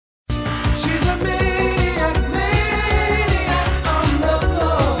She's a maniac, maniac on the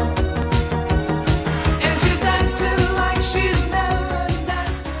floor. And she's dancing like she's never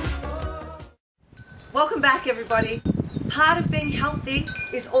danced before. Welcome back, everybody. Part of being healthy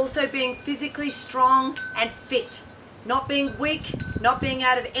is also being physically strong and fit. Not being weak, not being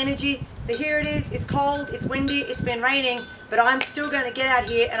out of energy. So here it is, it's cold, it's windy, it's been raining, but I'm still going to get out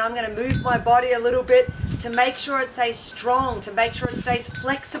here and I'm going to move my body a little bit to make sure it stays strong, to make sure it stays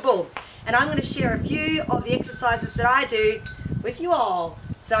flexible. And I'm going to share a few of the exercises that I do with you all.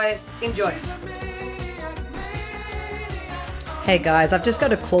 So enjoy. Hey guys, I've just got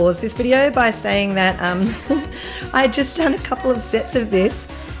to close this video by saying that I had just done a couple of sets of this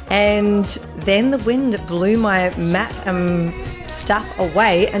and then the wind blew my mat stuff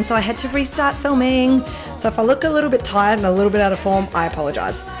away, and so I had to restart filming. So if I look a little bit tired and a little bit out of form, I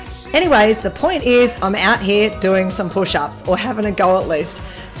apologize. Anyways, the point is I'm out here doing some push-ups, or having a go at least.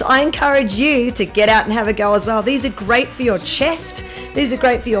 So I encourage you to get out and have a go as well. These are great for your chest, these are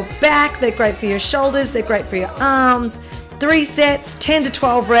great for your back, they're great for your shoulders, they're great for your arms. 3 sets, 10 to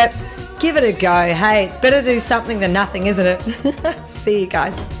 12 reps. Give it a go. Hey, it's better to do something than nothing, isn't it? See you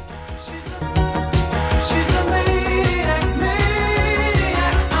guys.